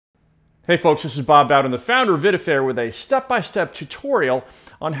Hey folks, this is Bob Bowden, the founder of VidaFair, with a step-by-step tutorial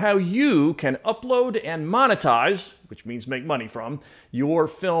on how you can upload and monetize, which means make money from, your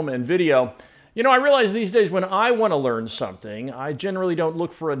film and video. You know, I realize these days when I want to learn something, I generally don't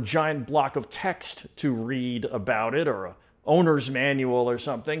look for a giant block of text to read about it or an owner's manual or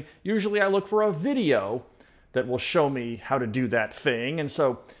something. Usually I look for a video that will show me how to do that thing, and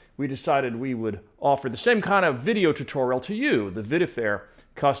so we decided we would offer the same kind of video tutorial to you, the VidaFair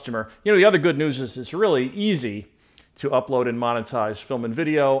customer. You know, the other good news is it's really easy to upload and monetize film and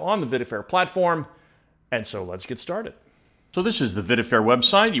video on the VidaFair platform, and so let's get started. So this is the VidaFair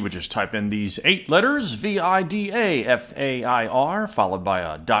website. You would just type in these 8 letters, VidaFair, followed by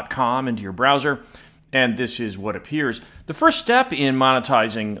a .com into your browser, and this is what appears. The first step in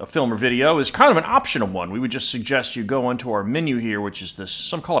monetizing a film or video is kind of an optional one. We would just suggest you go onto our menu here, which is this,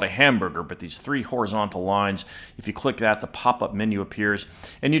 some call it a hamburger, but these 3 horizontal lines. If you click that, the pop-up menu appears,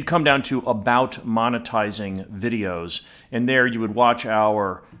 and you'd come down to About Monetizing Videos, and there you would watch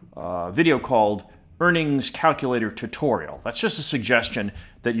our video called Earnings Calculator Tutorial. That's just a suggestion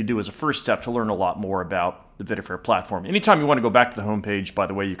that you do as a first step to learn a lot more about the VidaFair platform. Anytime you want to go back to the homepage, by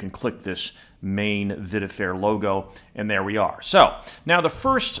the way, you can click this main VidaFair logo, and there we are. So now the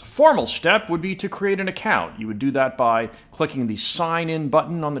first formal step would be to create an account. You would do that by clicking the Sign In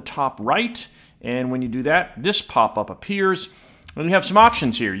button on the top right, and when you do that, this pop-up appears. And you have some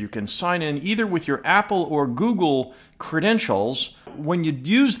options here. You can sign in either with your Apple or Google credentials. When you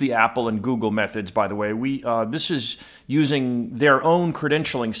use the Apple and Google methods, by the way, this is using their own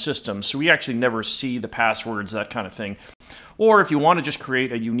credentialing system, so we actually never see the passwords, that kind of thing. Or if you want to just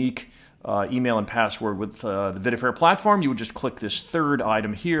create a unique email and password with the VidaFair platform, you would just click this third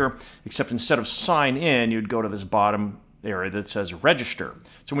item here, except instead of sign in, you'd go to this bottom area that says register.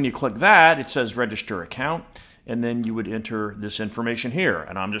 So when you click that, it says register account, and then you would enter this information here.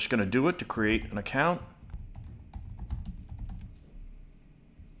 And I'm just going to do it to create an account.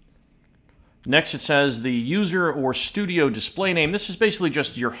 Next, it says the user or studio display name. This is basically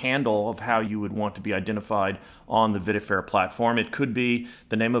just your handle of how you would want to be identified on the VidaFair platform. It could be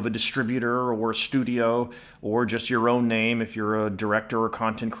the name of a distributor or a studio, or just your own name if you're a director or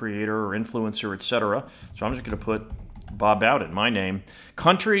content creator or influencer, etc. So I'm just going to put Bob Bowden, my name.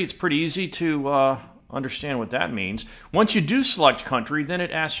 Country, it's pretty easy to understand what that means. Once you do select country, then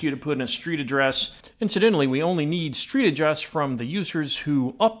it asks you to put in a street address. Incidentally, we only need street address from the users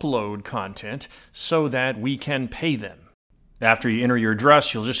who upload content so that we can pay them. After you enter your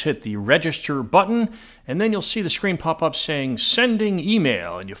address, you'll just hit the register button, and then you'll see the screen pop up saying sending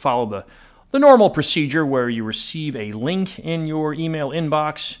email, and you follow the normal procedure where you receive a link in your email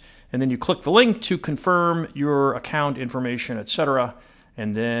inbox, and then you click the link to confirm your account information, etc.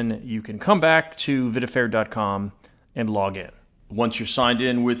 And then you can come back to VidaFair.com and log in. Once you're signed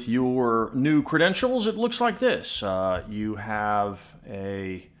in with your new credentials, it looks like this. You have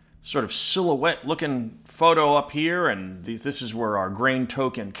a sort of silhouette-looking photo up here, and this is where our grain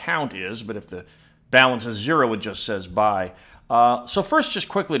token count is, but if the balance is 0, it just says buy. So first, just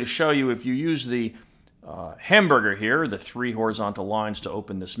quickly to show you, if you use the hamburger here, the 3 horizontal lines to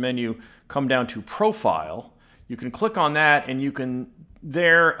open this menu, come down to Profile. You can click on that, and you can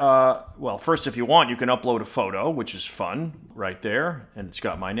well, first, if you want, you can upload a photo, which is fun, right there, and it's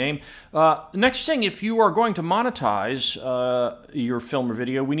got my name. Next thing, if you are going to monetize your film or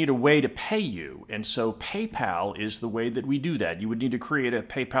video, we need a way to pay you, and so PayPal is the way that we do that. You would need to create a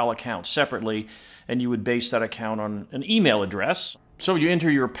PayPal account separately, and you would base that account on an email address. So you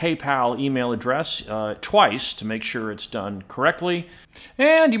enter your PayPal email address twice to make sure it's done correctly.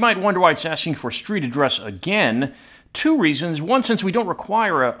 And you might wonder why it's asking for street address again. 2 reasons. One, since we don't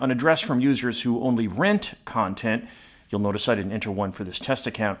require an address from users who only rent content. You'll notice I didn't enter one for this test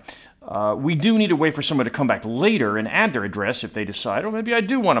account. We do need a way for someone to come back later and add their address if they decide, oh, maybe I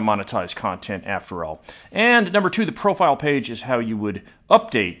do want to monetize content after all. And number 2, the profile page is how you would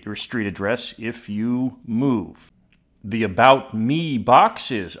update your street address if you move. The About Me box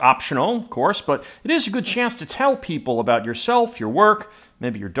is optional, of course, but it is a good chance to tell people about yourself, your work,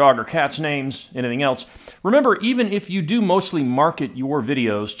 maybe your dog or cat's names, anything else. Remember, even if you do mostly market your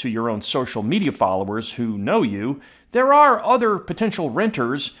videos to your own social media followers who know you, there are other potential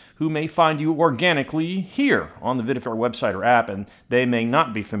renters who may find you organically here on the VidaFair website or app, and they may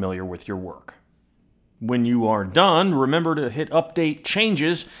not be familiar with your work. When you are done, remember to hit Update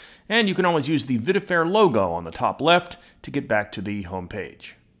Changes, and you can always use the VidaFair logo on the top left to get back to the home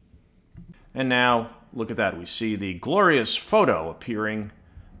page. And now, look at that. We see the glorious photo appearing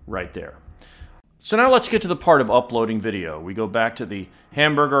right there. So now let's get to the part of uploading video. We go back to the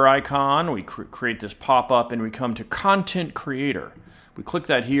hamburger icon, we create this pop-up, and we come to Content Creator. We click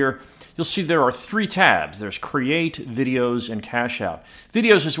that here. You'll see there are 3 tabs. There's Create, Videos, and Cache Out.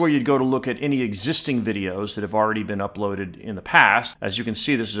 Videos is where you'd go to look at any existing videos that have already been uploaded in the past. As you can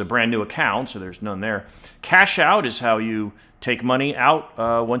see, this is a brand new account, so there's none there. Cache Out is how you take money out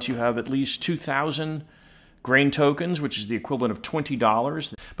once you have at least 2,000 grain tokens, which is the equivalent of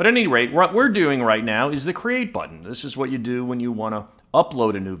 $20. But at any rate, what we're doing right now is the Create button. This is what you do when you want to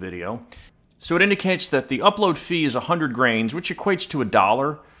upload a new video. So it indicates that the upload fee is 100 grains, which equates to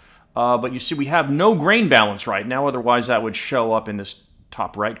 $1. But you see we have no grain balance right now, otherwise that would show up in this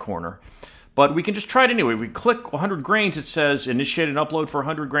top right corner. But we can just try it anyway. We click 100 grains, it says initiate an upload for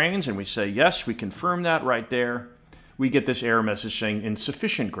 100 grains, and we say yes, we confirm that right there. We get this error message saying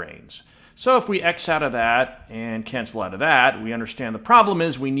insufficient grains. So if we X out of that and cancel out of that, we understand the problem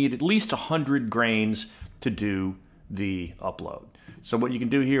is we need at least 100 grains to do the upload. So what you can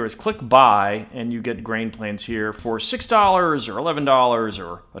do here is click buy, and you get grain plans here for $6 or $11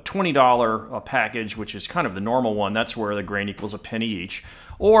 or a $20 package, which is kind of the normal one. That's where the grain equals a penny each.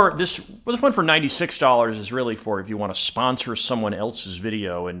 Or this one for $96 is really for if you want to sponsor someone else's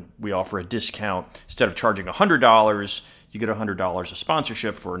video, and we offer a discount. Instead of charging $100, you get $100 of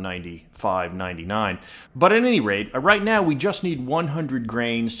sponsorship for $95.99. But at any rate, right now we just need 100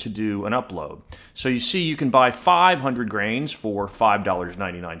 grains to do an upload. So you see you can buy 500 grains for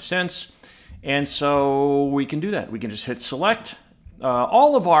 $5.99. And so we can do that. We can just hit select.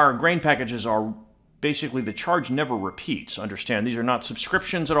 All of our grain packages are basically the charge never repeats. Understand, these are not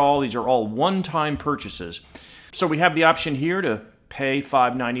subscriptions at all. These are all one-time purchases. So we have the option here to pay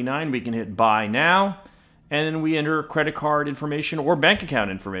 $5.99. We can hit buy now. And then we enter credit card information or bank account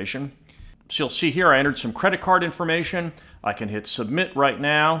information. So you'll see here I entered some credit card information. I can hit submit right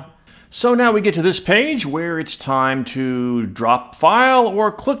now. So now we get to this page where it's time to drop file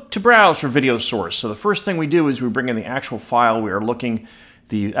or click to browse for video source. So the first thing we do is we bring in the actual file we are looking,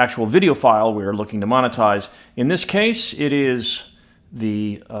 the actual video file we are looking to monetize. In this case, it is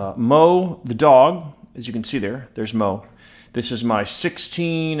the Mo, the dog. As you can see there, there's Mo. This is my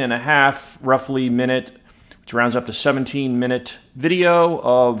 16.5 roughly minute, which rounds up to 17-minute video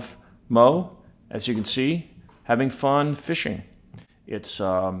of Mo, as you can see, having fun fishing. It's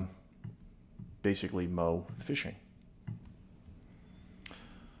basically Mo fishing.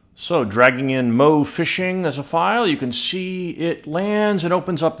 So dragging in Mo fishing as a file, you can see it lands and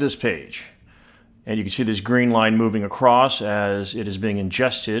opens up this page. And you can see this green line moving across as it is being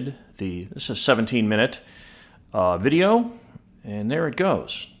ingested. This is a 17-minute video, and there it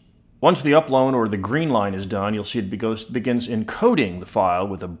goes. Once the upload or the green line is done, you'll see it begins encoding the file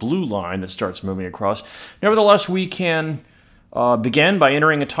with a blue line that starts moving across. Nevertheless, we can begin by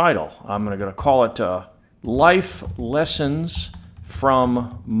entering a title. I'm going to call it Life Lessons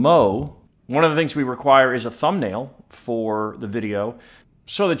from Mo. One of the things we require is a thumbnail for the video.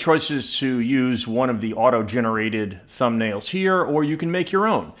 So the choice is to use one of the auto-generated thumbnails here, or you can make your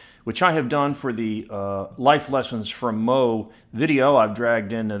own, which I have done for the Life Lessons from Mo video. I've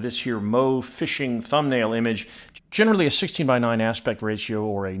dragged in this here Mo fishing thumbnail image. Generally a 16:9 aspect ratio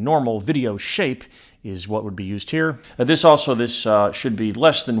or a normal video shape is what would be used here. This should be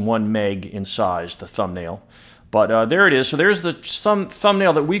less than 1 meg in size, the thumbnail. But there it is. So there's the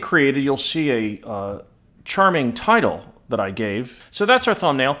thumbnail that we created. You'll see a charming title that I gave. So that's our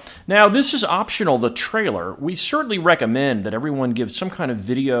thumbnail. Now this is optional, the trailer. We certainly recommend that everyone give some kind of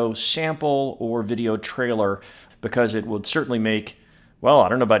video sample or video trailer, because it would certainly make, well, I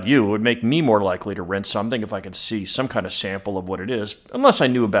don't know about you, it would make me more likely to rent something if I could see some kind of sample of what it is, unless I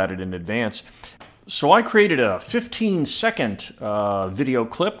knew about it in advance. So I created a 15-second video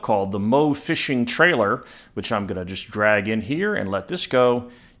clip called the Mo Fishing Trailer, which I'm going to just drag in here and let this go.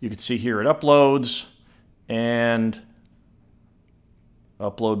 You can see here it uploads, and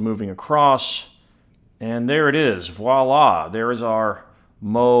upload moving across, and there it is. Voila, there is our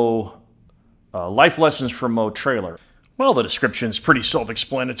Mo Life Lessons from Mo trailer. Well, the description is pretty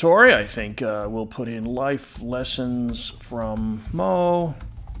self-explanatory. I think we'll put in Life Lessons from Mo,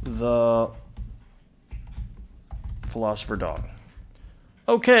 the philosopher dog.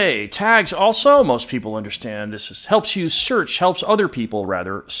 Okay, tags also, most people understand this helps other people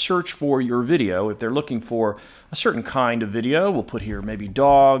rather search for your video. If they're looking for a certain kind of video, we'll put here maybe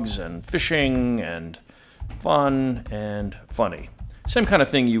dogs and fishing and fun and funny. Same kind of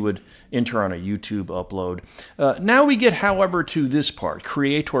thing you would enter on a YouTube upload. Now we get, however, to this part,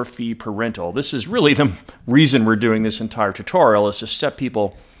 creator fee parental. This is really the reason we're doing this entire tutorial, is to step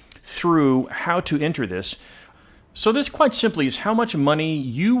people through how to enter this. So this quite simply is how much money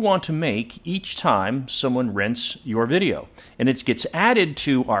you want to make each time someone rents your video. And it gets added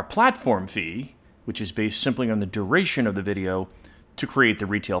to our platform fee, which is based simply on the duration of the video, to create the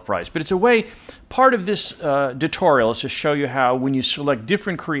retail price. But it's a way, part of this tutorial is to show you how, when you select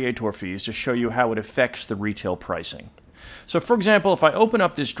different creator fees, to show you how it affects the retail pricing. So for example, if I open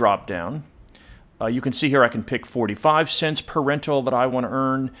up this drop down, you can see here I can pick 45 cents per rental that I want to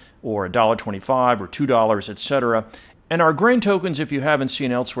earn, or $1.25 or $2, etc. And our grain tokens, if you haven't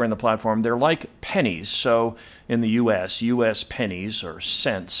seen elsewhere in the platform, they're like pennies. So in the US pennies or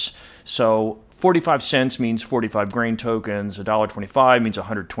cents. So 45 cents means 45 grain tokens, $1.25 means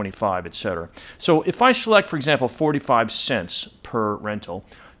 125, etc. So if I select, for example, 45 cents per rental,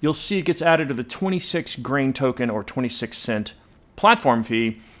 you'll see it gets added to the 26 grain token or 26 cent platform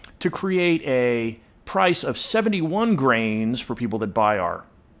fee to create a price of 71 grains for people that buy our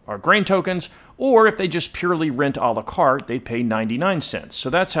grain tokens, or if they just purely rent a la carte, they pay 99 cents.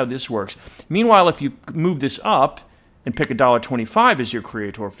 So that's how this works. Meanwhile, if you move this up and pick $1.25 as your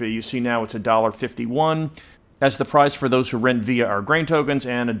creator fee, you see now it's $1.51 as the price for those who rent via our grain tokens,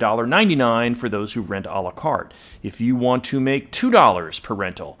 and $1.99 for those who rent a la carte. If you want to make $2 per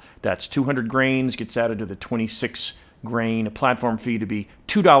rental, that's 200 grains, gets added to the 26 grain platform fee to be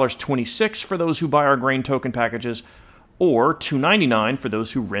 $2.26 for those who buy our grain token packages, or $2.99 for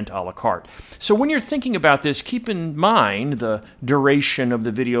those who rent a la carte. So when you're thinking about this, keep in mind the duration of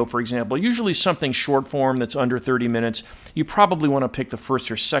the video, for example. Usually something short form that's under 30 minutes, you probably want to pick the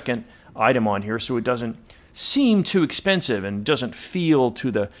first or second item on here so it doesn't seem too expensive and doesn't feel to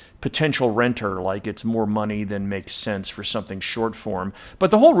the potential renter like it's more money than makes sense for something short form.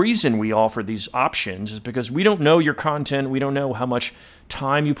 But the whole reason we offer these options is because we don't know your content, we don't know how much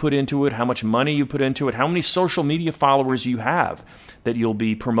time you put into it, how much money you put into it, how many social media followers you have that you'll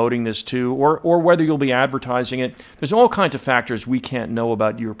be promoting this to, or whether you'll be advertising it. There's all kinds of factors we can't know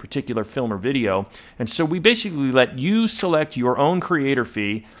about your particular film or video, and so we basically let you select your own creator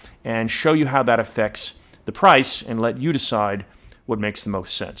fee and show you how that affects the price and let you decide what makes the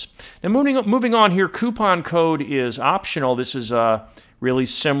most sense. Now moving on here, coupon code is optional. This is really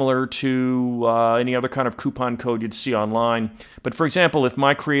similar to any other kind of coupon code you'd see online. But for example, if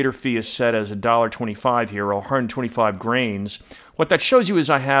my creator fee is set as $1.25 here, or 125 grains, what that shows you is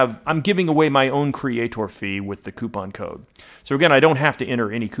I'm giving away my own creator fee with the coupon code. So again, I don't have to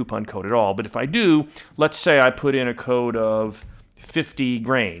enter any coupon code at all, but if I do, let's say I put in a code of 50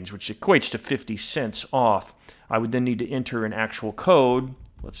 grains, which equates to 50 cents off. I would then need to enter an actual code.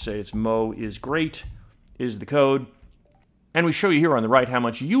 Let's say it's Mo is great is the code. And we show you here on the right how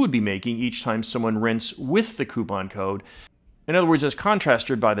much you would be making each time someone rents with the coupon code. In other words, as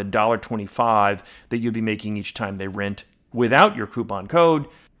contrasted by the $1.25 that you'd be making each time they rent without your coupon code,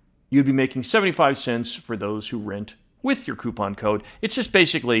 you'd be making 75 cents for those who rent with your coupon code. It's just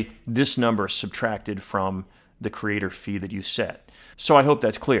basically this number subtracted from the creator fee that you set. So I hope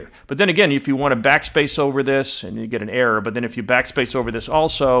that's clear. But then again, if you want to backspace over this and you get an error, but then if you backspace over this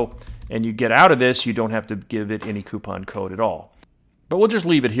also and you get out of this, you don't have to give it any coupon code at all. But we'll just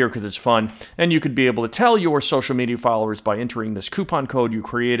leave it here because it's fun, and you could be able to tell your social media followers by entering this coupon code you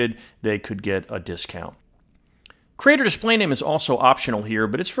created, they could get a discount. Creator display name is also optional here,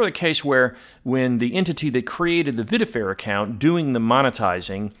 but it's for the case where when the entity that created the VidaFair account doing the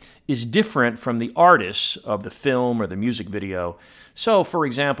monetizing is different from the artists of the film or the music video. So, for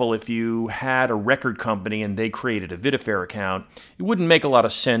example, if you had a record company and they created a VidaFair account, it wouldn't make a lot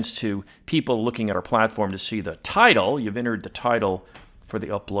of sense to people looking at our platform to see the title. You've entered the title for the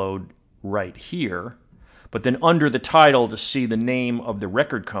upload right here. But then under the title to see the name of the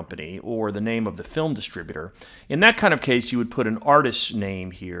record company or the name of the film distributor. In that kind of case, you would put an artist's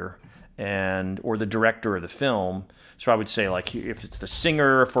name here or the director of the film. So I would say, like, if it's the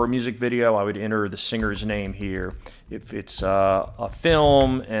singer for a music video, I would enter the singer's name here. If it's a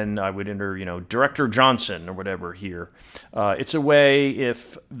film, and I would enter, Director Johnson or whatever here. It's a way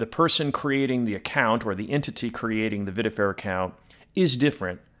if the person creating the account or the entity creating the VidaFair account is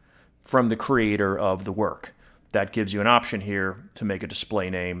different from the creator of the work. That gives you an option here to make a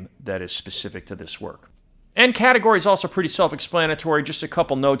display name that is specific to this work. And category is also pretty self-explanatory. Just a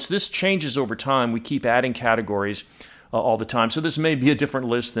couple notes. This changes over time. We keep adding categories all the time. So this may be a different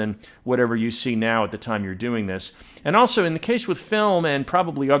list than whatever you see now at the time you're doing this. And also in the case with film, and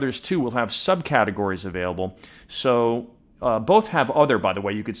probably others too, we'll have subcategories available. So both have other, by the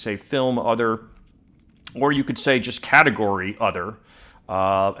way. You could say film other, or you could say just category other.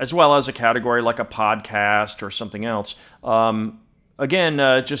 As well as a category like a podcast or something else.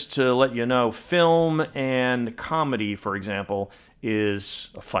 Again, just to let you know, film and comedy, for example, is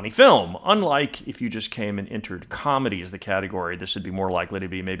a funny film. Unlike if you just came and entered comedy as the category, this would be more likely to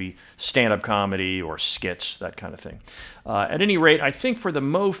be maybe stand-up comedy or skits, that kind of thing. At any rate, I think for the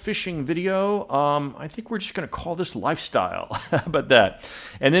Mo fishing video, I think we're just going to call this lifestyle. How about that?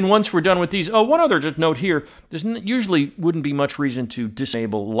 And then once we're done with these, one other just note here, there's usually wouldn't be much reason to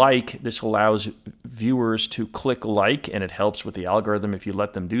disable like. This allows viewers to click like, and it helps with the algorithm if you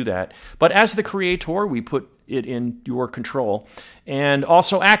let them do that. But as the creator, we put it in your control. And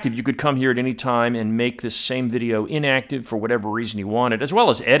also active, you could come here at any time and make this same video inactive for whatever reason you wanted, as well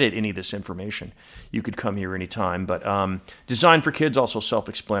as edit any of this information. You could come here anytime, but designed for kids, also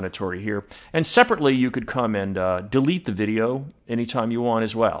self-explanatory here. And separately, you could come and delete the video anytime you want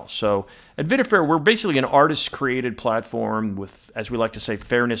as well. So at VidaFair, we're basically an artist-created platform with, as we like to say,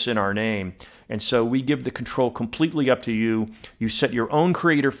 fairness in our name. And so we give the control completely up to you. You set your own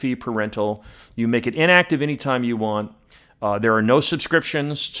creator fee per rental. You make it inactive anytime you want. There are no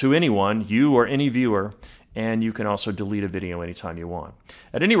subscriptions to anyone, you or any viewer, and you can also delete a video anytime you want.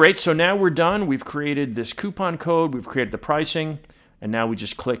 At any rate, so now we're done. We've created this coupon code, we've created the pricing, and now we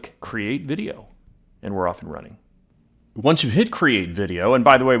just click Create Video, and we're off and running. Once you've hit Create Video, and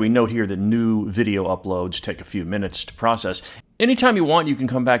by the way, we note here that new video uploads take a few minutes to process. Anytime you want, you can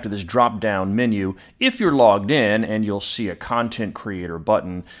come back to this drop-down menu if you're logged in, and you'll see a Content Creator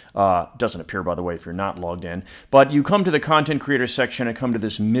button. Doesn't appear, by the way, if you're not logged in. But you come to the Content Creator section and come to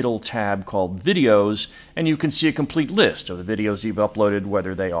this middle tab called Videos, and you can see a complete list of the videos you've uploaded,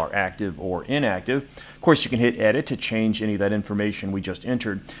 whether they are active or inactive. Of course, you can hit Edit to change any of that information we just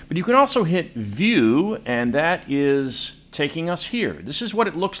entered. But you can also hit View, and that is taking us here. This is what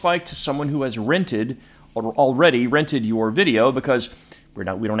it looks like to someone who has rented or already rented your video, because we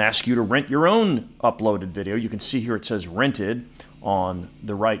don't ask you to rent your own uploaded video. You can see here it says rented on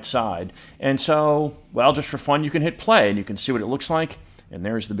the right side. And so, well, just for fun, you can hit play and you can see what it looks like. And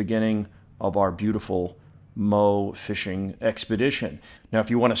there's the beginning of our beautiful Mo fishing expedition. Now, if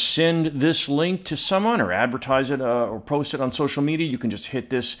you want to send this link to someone or advertise it or post it on social media, you can just hit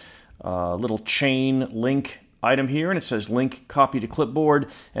this little chain link item here, and it says link copy to clipboard,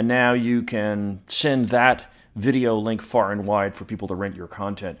 and now you can send that video link far and wide for people to rent your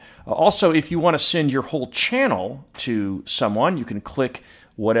content. Also, if you want to send your whole channel to someone, you can click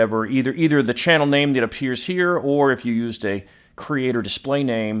whatever, either the channel name that appears here, or if you used a creator display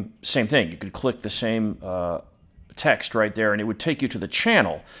name, same thing. You could click the same text right there, and it would take you to the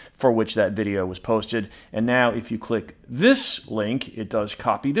channel for which that video was posted. And now if you click this link, it does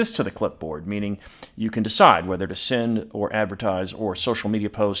copy this to the clipboard, meaning you can decide whether to send or advertise or social media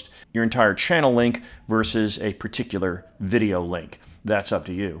post your entire channel link versus a particular video link. That's up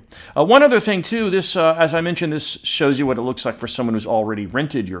to you. One other thing too, this, as I mentioned, this shows you what it looks like for someone who's already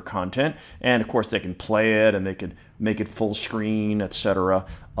rented your content. And of course they can play it and they can make it full screen, etc.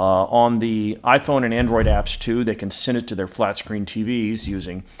 On the iPhone and Android apps too, they can send it to their flat screen TVs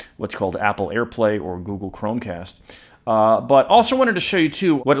using what's called Apple AirPlay or Google Chromecast. But also wanted to show you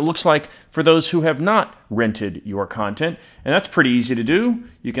too what it looks like for those who have not rented your content, and that's pretty easy to do.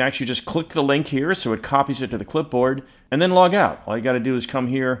 You can actually just click the link here so it copies it to the clipboard and then log out. All you got to do is come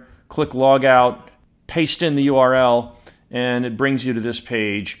here, click log out, paste in the URL, and it brings you to this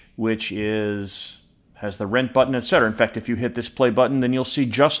page, which has the rent button, etc. In fact, if you hit this play button, then you'll see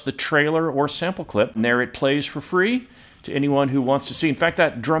just the trailer or sample clip, and there it plays for free to anyone who wants to see. In fact,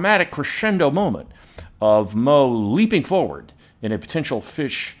 that dramatic crescendo moment of Mo leaping forward in a potential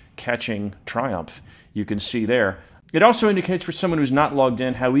fish catching triumph, you can see there. It also indicates for someone who's not logged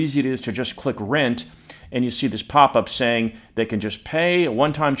in how easy it is to just click rent, and you see this pop-up saying they can just pay a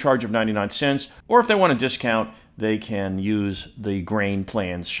one-time charge of 99 cents, or if they want a discount, they can use the grain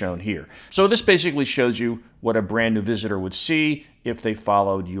plans shown here. So this basically shows you what a brand new visitor would see if they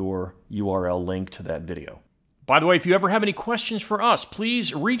followed your URL link to that video. By the way, if you ever have any questions for us,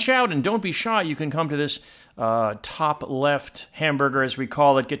 please reach out and don't be shy. You can come to this top left hamburger, as we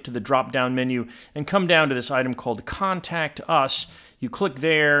call it, get to the drop-down menu, and come down to this item called Contact Us. You click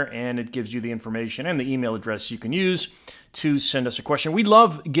there, and it gives you the information and the email address you can use to send us a question. We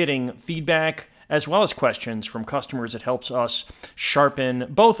love getting feedback as well as questions from customers. It helps us sharpen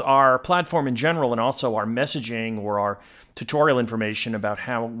both our platform in general and also our messaging or our tutorial information about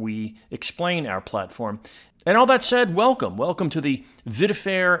how we explain our platform. And all that said, welcome. Welcome to the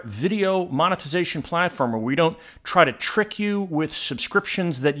VidaFair video monetization platform, where we don't try to trick you with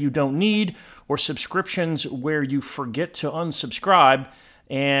subscriptions that you don't need or subscriptions where you forget to unsubscribe.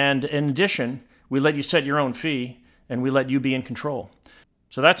 And in addition, we let you set your own fee and we let you be in control.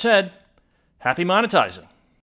 So that said, happy monetizing.